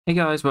Hey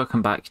guys,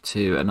 welcome back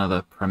to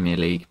another Premier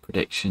League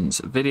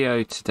predictions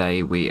video.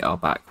 Today we are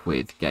back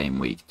with Game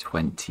Week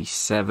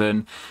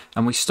 27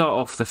 and we start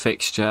off the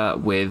fixture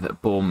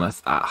with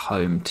Bournemouth at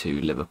home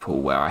to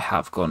Liverpool, where I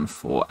have gone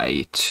for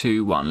a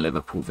 2-1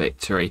 Liverpool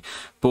victory.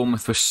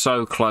 Bournemouth was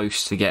so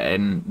close to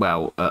getting,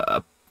 well,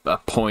 a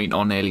point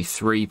or nearly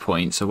 3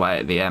 points away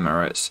at the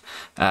Emirates.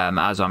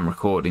 As I'm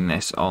recording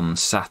this on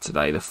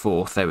Saturday the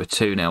 4th, they were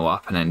 2-0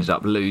 up and ended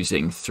up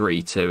losing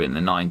 3-2 in the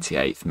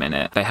 98th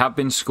minute. They have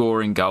been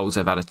scoring goals,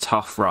 they've had a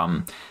tough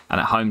run, and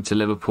at home to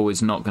Liverpool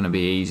is not going to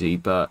be easy,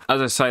 but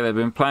as I say, they've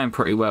been playing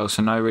pretty well,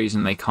 so no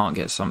reason they can't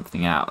get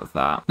something out of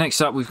that. Next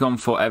up, we've gone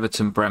for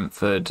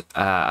Everton-Brentford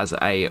as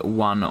a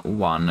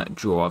 1-1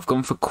 draw. I've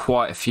gone for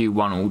quite a few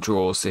 1-1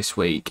 draws this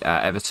week,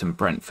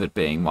 Everton-Brentford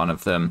being one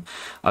of them.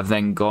 I've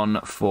then gone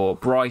for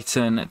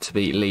Brighton to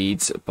beat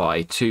Leeds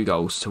by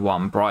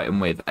 2-1. Brighton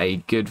with a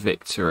good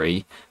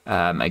victory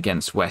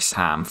against West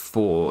Ham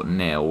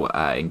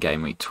 4-0 in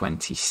game week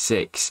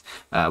 26,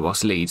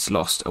 whilst Leeds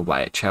lost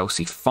away at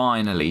Chelsea.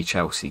 Finally,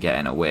 Chelsea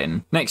getting a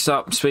win. Next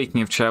up,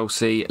 speaking of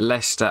Chelsea,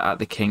 Leicester at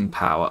the King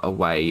Power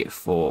away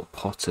for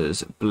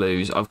Potter's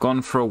Blues. I've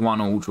gone for a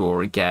 1-1 draw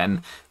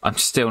again. I'm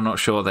still not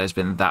sure there's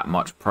been that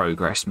much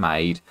progress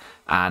made,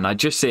 and I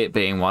just see it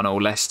being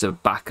 1-1. Leicester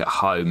back at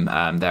home.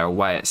 They're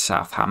away at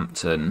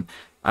Southampton,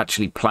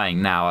 actually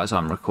playing now as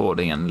I'm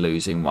recording, and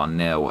losing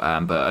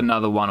 1-0, but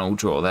another 1-1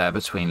 draw there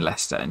between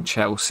Leicester and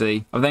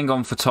Chelsea. I've then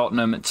gone for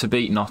Tottenham to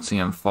beat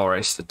Nottingham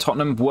Forest.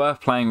 Tottenham were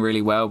playing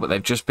really well, but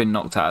they've just been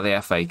knocked out of the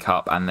FA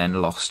Cup and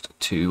then lost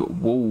to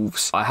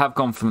Wolves. I have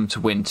gone for them to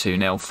win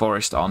 2-0.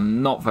 Forest are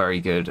not very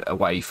good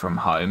away from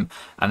home,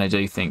 and I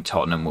do think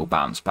Tottenham will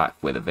bounce back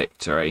with a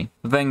victory.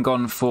 I've then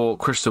gone for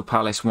Crystal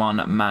Palace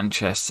 1,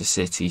 Manchester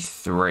City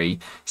 3.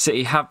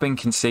 City have been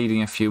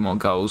conceding a few more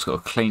goals, got a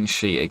clean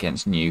sheet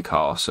against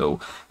Newcastle.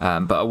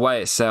 But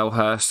away at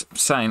Selhurst,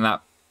 saying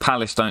that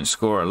Palace don't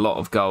score a lot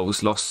of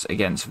goals, lost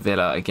against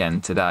Villa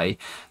again today.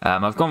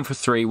 I've gone for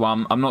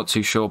 3-1. I'm not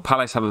too sure.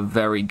 Palace have a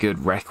very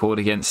good record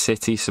against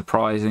City,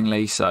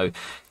 surprisingly, so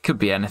could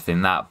be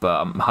anything that,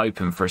 but I'm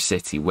hoping for a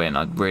City win.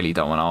 I really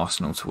don't want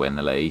Arsenal to win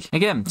the league.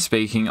 Again,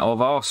 speaking of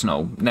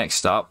Arsenal,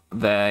 next up,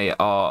 they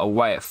are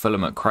away at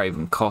Fulham at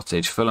Craven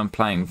Cottage. Fulham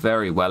playing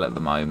very well at the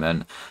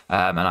moment,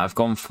 and I've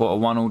gone for a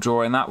 1-1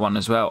 draw in that one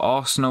as well.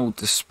 Arsenal,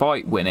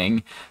 despite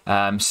winning,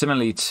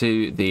 similarly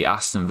to the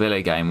Aston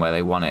Villa game where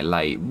they won it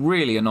late,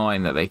 really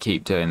annoying that they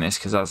keep doing this,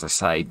 because as I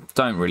say,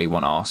 don't really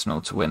want Arsenal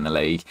to win the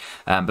league,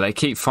 but they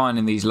keep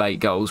finding these late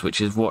goals,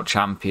 which is what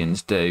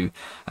champions do.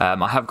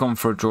 I have gone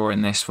for a draw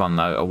in this one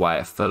though, away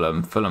at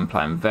Fulham. Fulham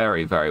playing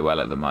very, very well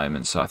at the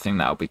moment, so I think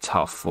that'll be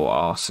tough for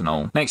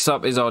Arsenal. Next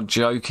up is our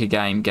joker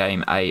game,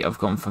 game 8. I've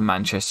gone for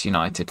Manchester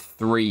United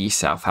 3,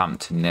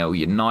 Southampton 0.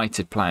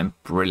 United playing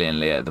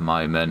brilliantly at the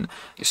moment,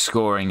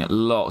 scoring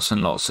lots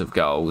and lots of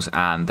goals,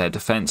 and their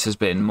defence has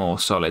been more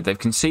solid. They've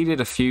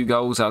conceded a few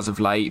goals as of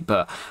late,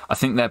 but I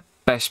think their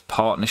best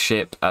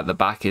partnership at the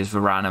back is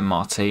Varane and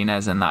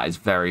Martinez, and that is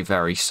very,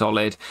 very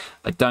solid.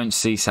 I don't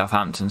see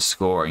Southampton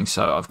scoring,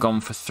 so I've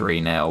gone for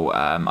 3-0.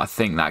 I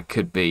think that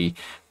could be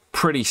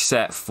pretty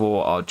set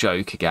for our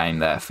joker game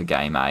there for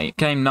game 8.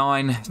 Game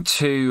 9,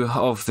 two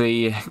of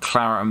the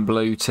claret and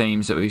blue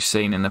teams that we've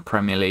seen in the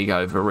Premier League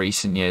over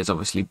recent years.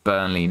 Obviously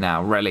Burnley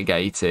now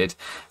relegated,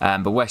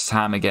 but West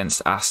Ham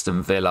against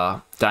Aston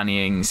Villa.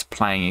 Danny Ings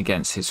playing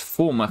against his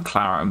former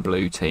claret and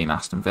blue team,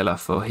 Aston Villa,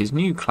 for his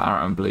new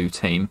claret and blue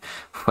team,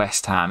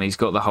 West Ham. He's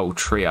got the whole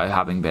trio,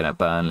 having been at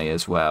Burnley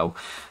as well.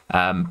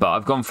 But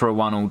I've gone for a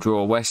 1-1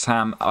 draw. West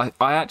Ham, I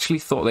actually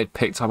thought they'd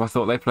picked up. I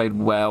thought they played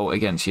well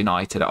against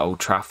United at Old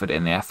Trafford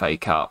in the FA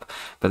Cup,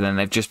 but then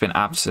they've just been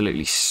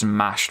absolutely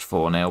smashed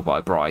 4-0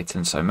 by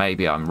Brighton, so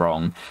maybe I'm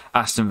wrong.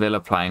 Aston Villa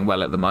playing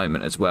well at the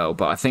moment as well,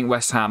 but I think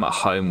West Ham at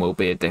home will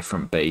be a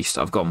different beast.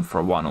 I've gone for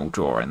a 1-1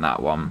 draw in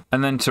that one.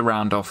 And then to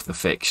round off the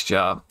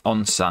fixture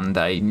on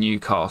Sunday,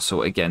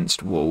 Newcastle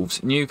against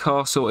Wolves.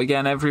 Newcastle,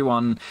 again,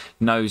 everyone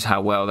knows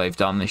how well they've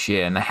done this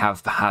year, and they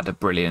have had a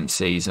brilliant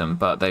season,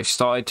 but they've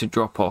started to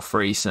drop off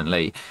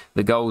recently.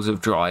 The goals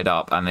have dried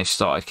up and they've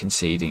started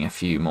conceding a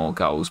few more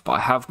goals, but I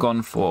have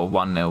gone for a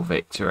 1-0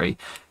 victory.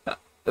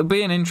 It'll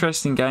be an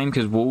interesting game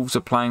because Wolves are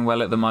playing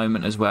well at the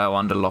moment as well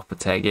under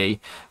Lopetegui.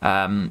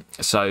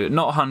 So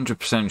not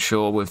 100%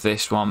 sure with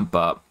this one,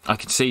 but I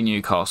could see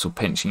Newcastle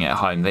pinching it at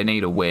home. They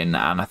need a win,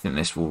 and I think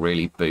this will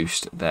really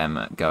boost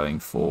them going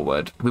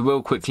forward. We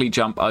will quickly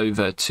jump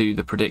over to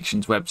the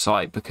predictions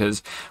website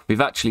because we've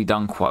actually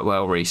done quite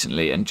well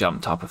recently and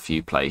jumped up a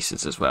few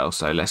places as well.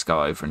 So let's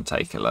go over and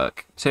take a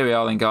look. So here we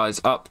are then, guys,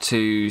 up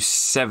to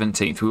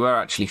 17th. We were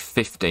actually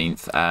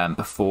 15th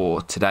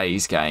before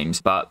today's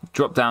games, but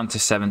dropped down to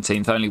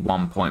 17th, only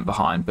 1 point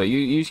behind. But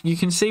you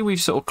can see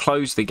we've sort of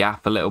closed the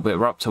gap a little bit.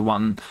 We're up to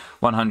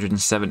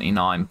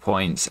 179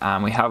 points,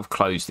 and we have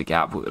closed the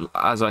gap.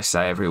 As I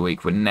say every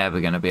week, we're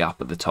never going to be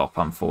up at the top,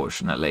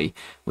 unfortunately.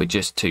 We're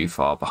just too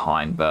far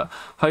behind, but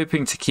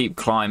hoping to keep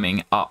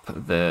climbing up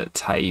the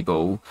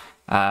table.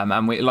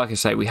 And we, like I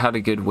say, we had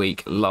a good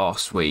week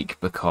last week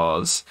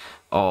because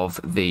of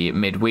the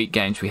midweek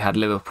games. We had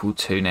Liverpool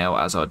 2-0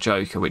 as our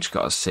joker, which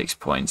got us 6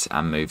 points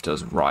and moved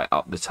us right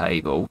up the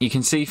table. You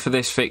can see for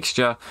this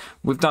fixture,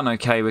 we've done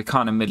okay. We're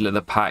kind of middle of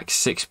the pack,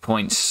 6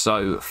 points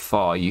so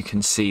far. You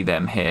can see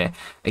them here.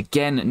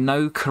 Again,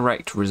 no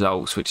correct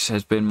results, which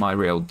has been my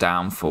real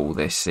downfall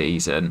this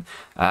season.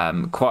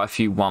 Quite a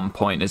few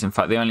one-pointers. In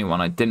fact, the only one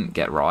I didn't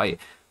get right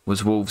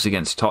was Wolves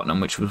against Tottenham,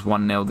 which was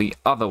 1-0 the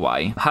other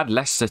way. Had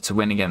Leicester to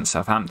win against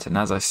Southampton.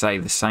 As I say,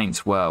 the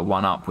Saints were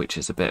 1-up, which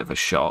is a bit of a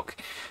shock.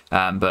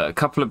 But a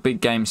couple of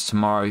big games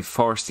tomorrow.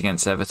 Forest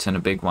against Everton, a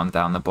big one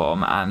down the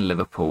bottom, and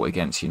Liverpool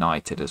against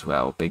United as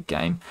well. Big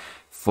game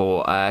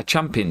for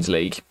Champions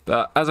League.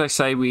 But as I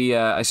say,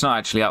 it's not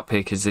actually up here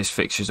because this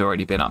fixture's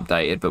already been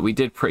updated, but we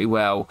did pretty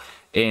well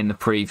in the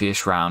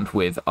previous round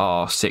with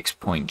our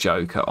 6-point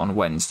joker on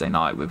Wednesday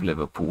night with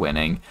Liverpool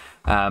winning.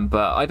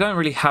 But I don't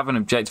really have an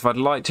objective. I'd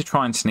like to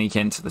try and sneak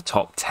into the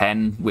top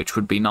 10, which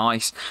would be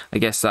nice. I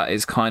guess that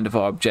is kind of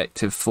our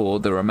objective for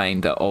the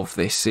remainder of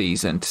this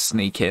season, to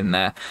sneak in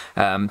there.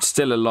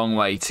 Still a long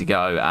way to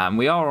go, and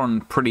we are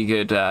on a pretty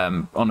good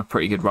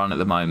run at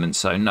the moment,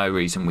 so no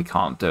reason we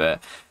can't do it.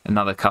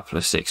 Another couple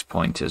of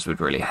 6-pointers would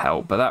really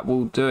help. But that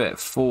will do it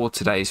for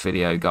today's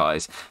video,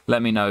 guys.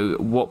 Let me know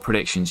what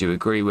predictions you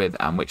agree with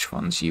and which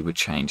ones you would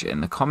change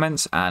in the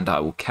comments, and I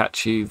will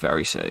catch you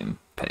very soon.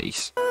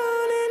 Peace.